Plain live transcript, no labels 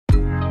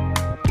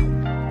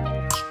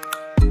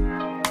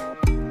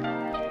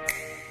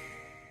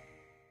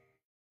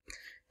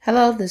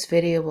Hello, this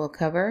video will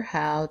cover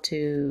how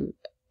to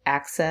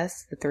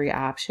access the three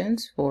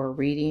options for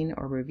reading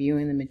or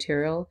reviewing the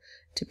material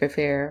to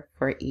prepare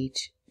for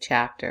each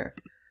chapter.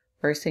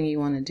 First thing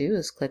you want to do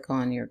is click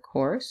on your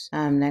course.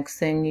 Next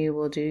thing you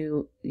will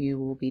do, you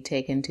will be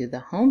taken to the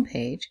home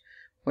page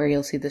where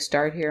you'll see the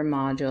Start Here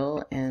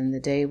module and the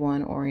Day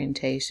 1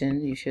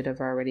 orientation. You should have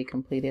already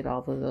completed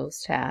all of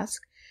those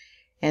tasks.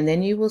 And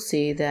then you will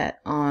see that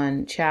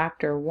on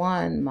Chapter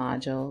 1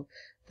 module,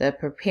 the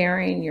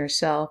Preparing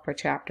Yourself for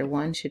Chapter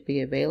 1 should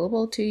be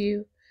available to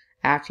you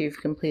after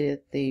you've completed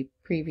the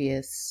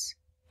previous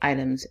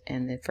items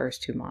in the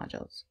first two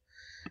modules.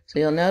 So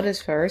you'll notice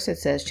first it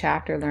says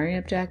Chapter Learning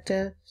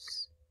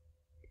Objectives,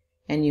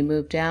 and you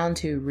move down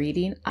to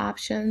Reading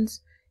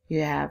Options.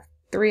 You have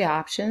three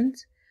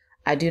options.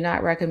 I do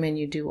not recommend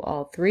you do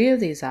all three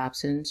of these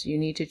options. You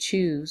need to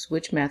choose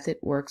which method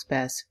works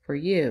best for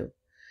you.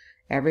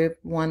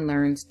 Everyone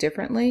learns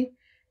differently,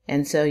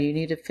 and so you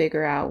need to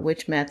figure out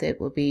which method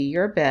will be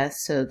your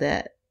best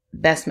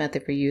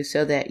method for you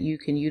so that you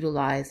can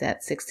utilize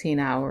that 16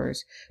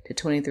 hours to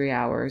 23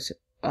 hours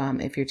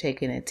if you're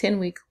taking a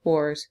 10-week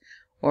course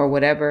or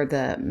whatever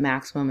the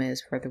maximum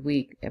is for the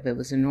week. If it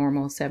was a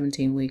normal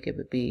 17-week, it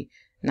would be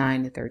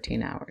 9 to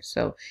 13 hours.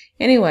 So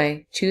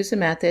anyway, choose a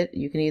method.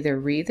 You can either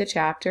read the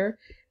chapter.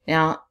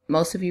 Now,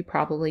 most of you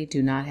probably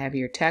do not have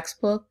your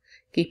textbook.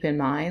 Keep in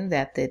mind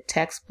that the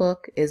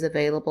textbook is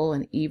available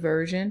in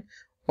e-version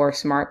or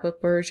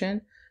Smartbook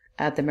version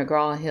at the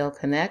McGraw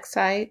Connect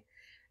site.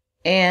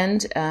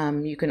 And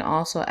you can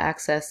also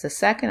access the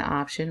second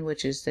option,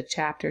 which is the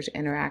Chapters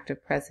Interactive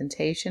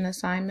Presentation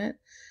Assignment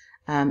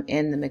on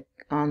the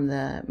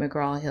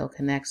McGraw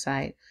Connect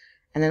site.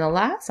 And then the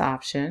last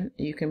option,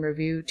 you can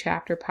review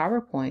chapter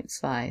PowerPoint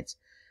slides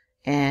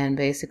and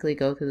basically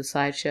go through the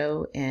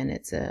slideshow, and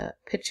it's a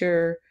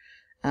picture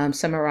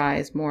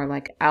summarized more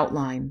like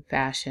outline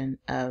fashion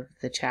of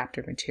the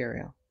chapter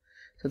material.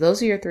 So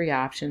those are your three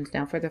options.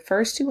 Now for the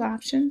first two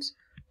options,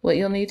 what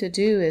you'll need to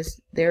do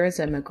is there is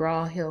a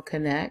McGraw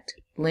Connect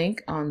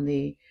link on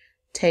the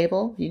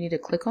table. You need to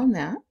click on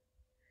that.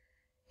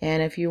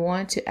 And if you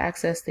want to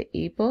access the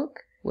ebook,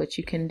 what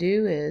you can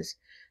do is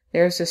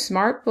there's a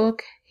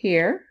Smartbook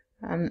here,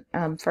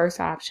 first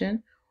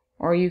option,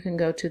 or you can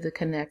go to the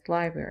Connect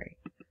library.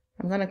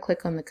 I'm going to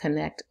click on the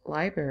Connect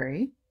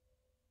library.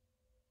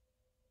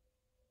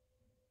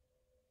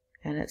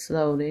 And it's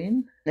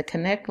loading. The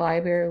Connect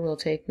library will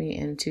take me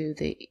into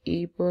the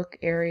ebook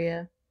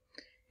area.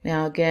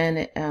 Now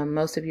again,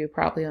 most of you are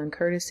probably on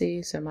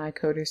courtesy, so my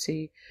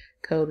courtesy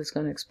code is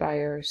going to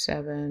expire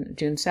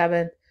June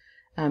 7th.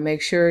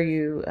 Make sure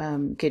you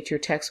get your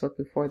textbook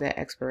before that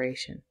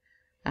expiration.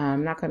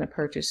 I'm not going to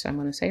purchase, so I'm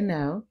going to say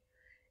no.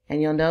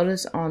 And you'll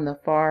notice on the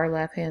far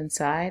left hand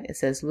side it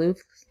says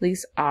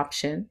lease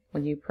option.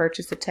 When you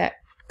purchase the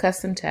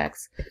custom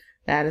text,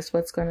 that is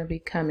what's going to be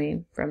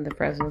coming from the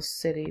Fresno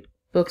City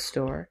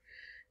bookstore.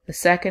 The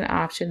second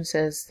option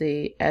says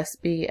the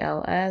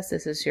SBLS.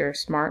 This is your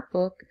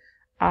Smartbook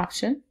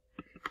option.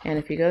 And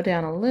if you go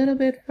down a little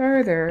bit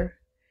further,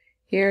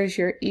 here's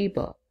your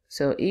ebook.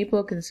 So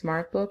ebook and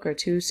Smartbook are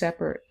two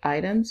separate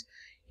items.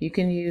 You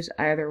can use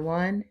either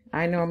one.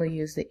 I normally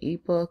use the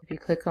ebook. If you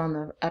click on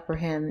the upper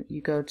hand,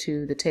 you go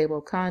to the table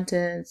of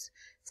contents.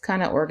 It's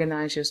kind of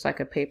organized just like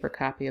a paper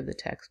copy of the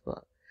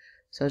textbook.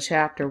 So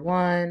chapter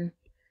 1,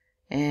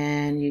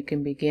 and you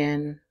can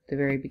begin the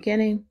very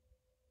beginning,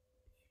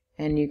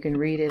 and you can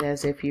read it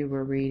as if you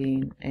were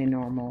reading a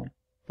normal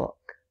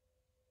book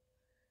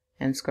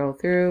and scroll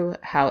through.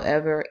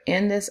 However,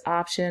 in this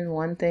option,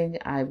 one thing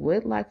I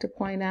would like to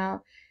point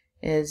out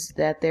is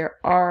that there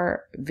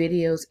are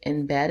videos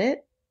embedded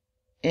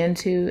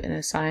into an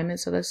assignment.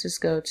 So let's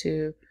just go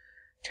to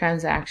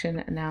transaction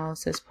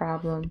analysis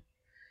problem.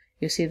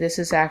 You see this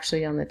is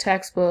actually on the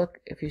textbook.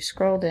 If you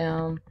scroll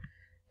down,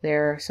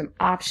 there are some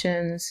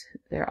options.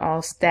 They're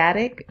all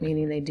static,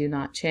 meaning they do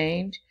not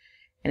change.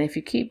 And if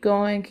you keep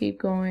going,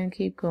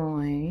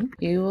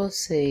 you will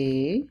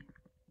see.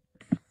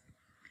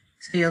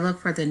 So you'll look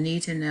for the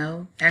need to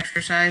know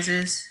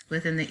exercises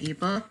within the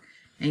ebook,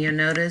 and you'll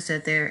notice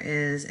that there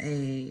is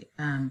a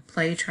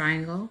play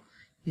triangle.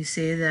 You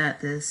see that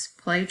this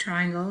play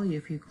triangle,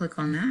 if you click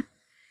on that,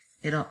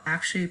 it'll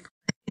actually play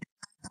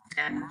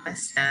step by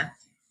step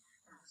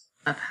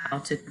of how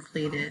to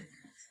complete it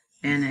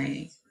in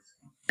a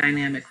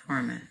dynamic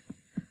format.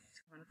 So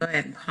I'm going to go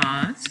ahead and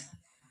pause,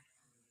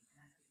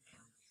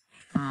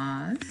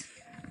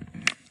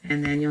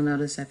 and then you'll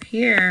notice up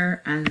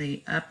here on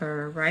the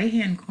upper right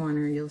hand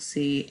corner you'll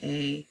see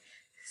a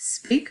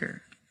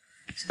speaker.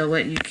 So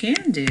what you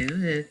can do,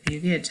 if you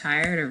get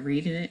tired of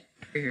reading it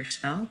for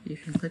yourself, you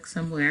can click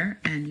somewhere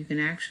and you can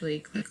actually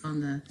click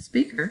on the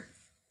speaker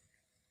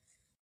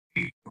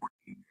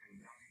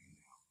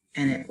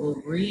and it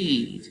will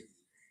read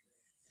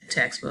the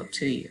textbook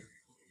to you.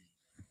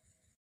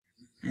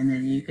 And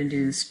then you can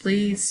do the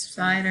speed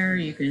slider.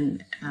 You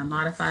can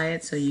modify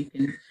it so you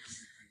can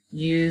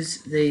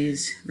use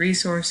these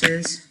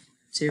resources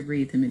to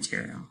read the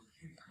material.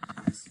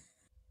 Pause.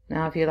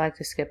 Now if you like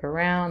to skip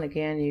around,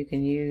 again, you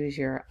can use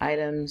your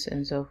items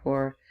and so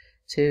forth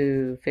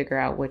to figure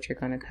out what you're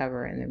going to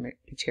cover in the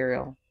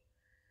material.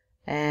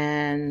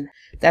 And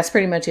that's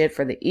pretty much it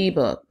for the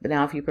ebook. But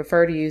now if you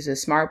prefer to use a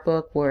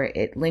Smartbook where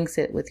it links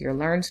it with your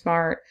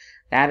LearnSmart,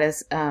 that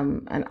is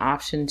an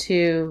option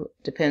too.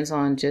 Depends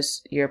on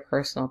just your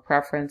personal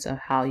preference of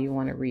how you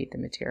want to read the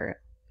material.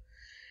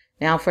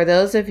 Now for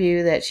those of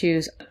you that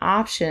choose an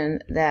option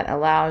that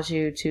allows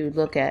you to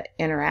look at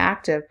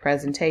interactive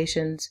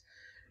presentations,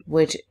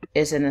 which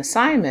is an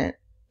assignment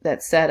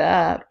that's set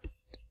up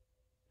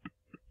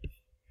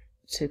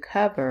to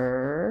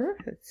cover,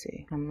 let's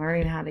see, I'm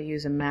learning how to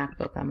use a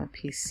MacBook. I'm a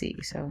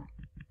PC, so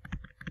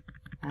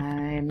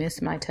I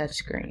miss my touch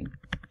screen.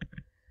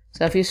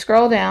 So if you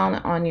scroll down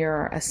on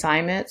your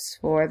assignments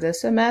for the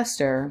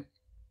semester,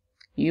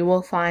 you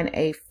will find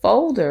a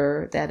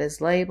folder that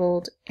is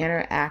labeled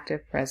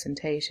Interactive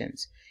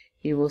Presentations.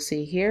 You will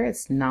see here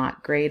it's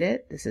not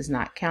graded. This is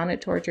not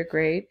counted towards your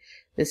grade.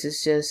 This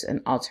is just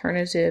an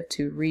alternative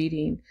to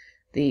reading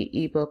the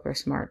ebook or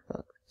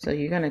Smartbook. So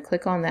you're going to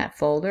click on that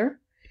folder,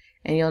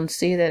 and you'll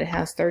see that it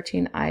has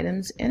 13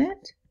 items in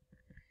it.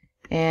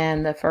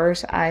 And the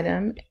first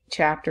item,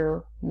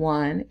 Chapter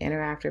 1,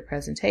 Interactive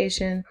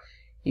Presentation,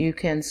 you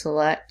can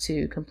select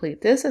to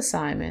complete this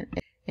assignment,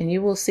 and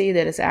you will see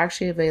that it's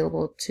actually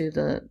available to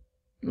the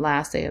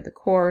last day of the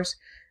course.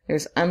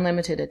 There's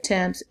unlimited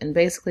attempts, and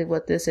basically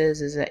what this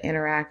is an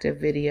interactive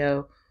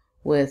video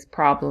with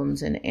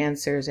problems and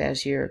answers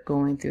as you're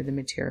going through the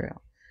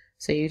material.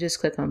 So you just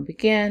click on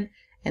Begin,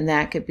 and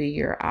that could be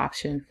your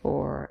option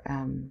for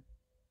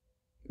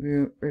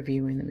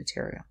reviewing the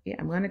material.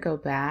 I'm going to go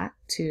back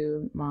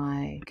to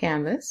my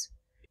Canvas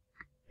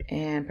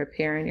and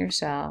preparing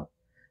yourself.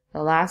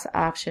 The last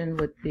option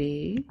would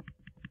be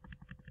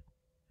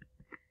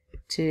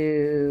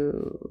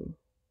to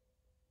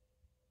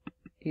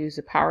use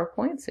a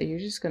PowerPoint. So you're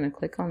just going to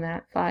click on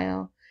that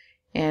file,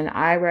 and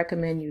I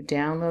recommend you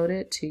download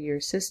it to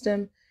your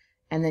system,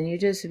 and then you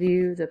just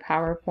view the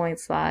PowerPoint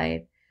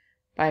slide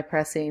by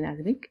pressing, I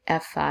think,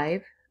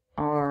 F5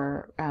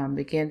 or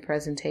Begin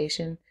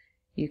Presentation.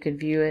 You can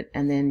view it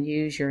and then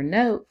use your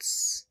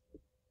notes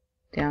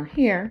down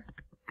here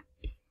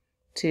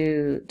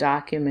to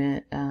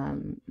document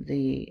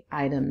the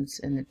items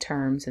and the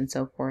terms and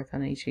so forth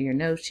on each of your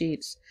note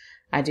sheets.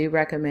 I do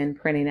recommend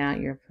printing out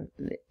your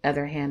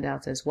other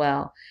handouts as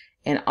well.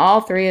 And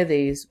all three of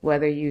these,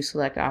 whether you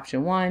select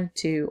option 1,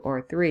 2,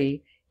 or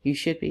 3, you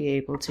should be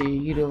able to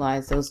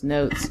utilize those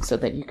notes so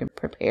that you can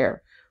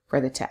prepare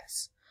for the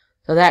test.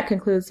 So that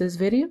concludes this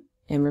video.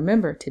 And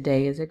remember,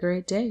 today is a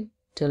great day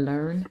to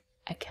learn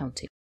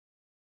accounting.